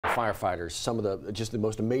Firefighters, some of the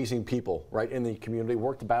most amazing people right in the community,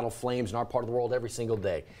 work to battle flames in our part of the world every single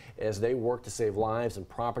day. As they work to save lives and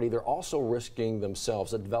property, they're also risking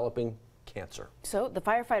themselves at developing cancer. So the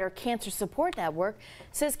Firefighter Cancer Support Network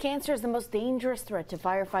says cancer is the most dangerous threat to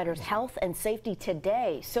firefighters' health and safety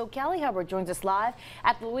today. So Callie Hubbard joins us live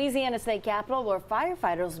at the Louisiana State Capitol, where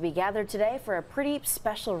firefighters will be gathered today for a pretty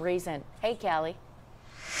special reason. Hey, Callie.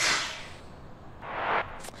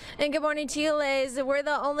 And good morning to you, Liz. We're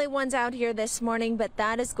the only ones out here this morning, but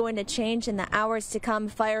that is going to change in the hours to come.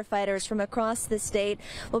 Firefighters from across the state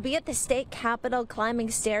will be at the state capitol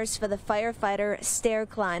climbing stairs for the Firefighter Stair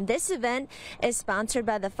Climb. This event is sponsored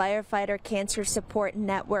by the Firefighter Cancer Support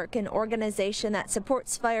Network, an organization that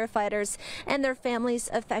supports firefighters and their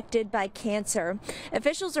families affected by cancer.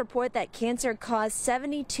 Officials report that cancer caused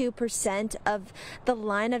 72% of the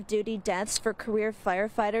line of duty deaths for career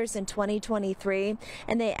firefighters in 2023,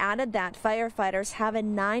 and they added that firefighters have a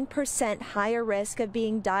 9% higher risk of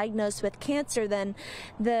being diagnosed with cancer than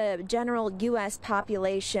the general U.S.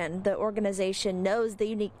 population. The organization knows the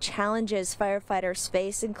unique challenges firefighters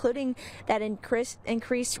face, including that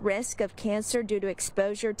increased risk of cancer due to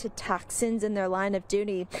exposure to toxins in their line of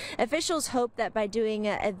duty. Officials hope that by doing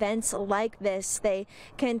events like this, they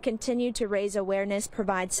can continue to raise awareness,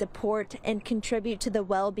 provide support, and contribute to the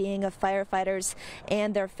well-being of firefighters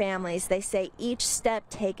and their families. They say each step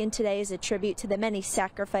taken today is a tribute to the many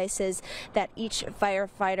sacrifices that each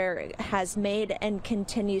firefighter has made and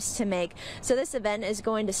continues to make. So this event is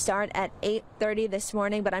going to start at 8:30 this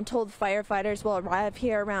morning, but I'm told firefighters will arrive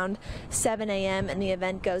here around 7 a.m. and the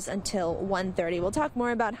event goes until 1:30. We'll talk more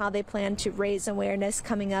about how they plan to raise awareness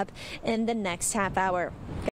coming up in the next half hour.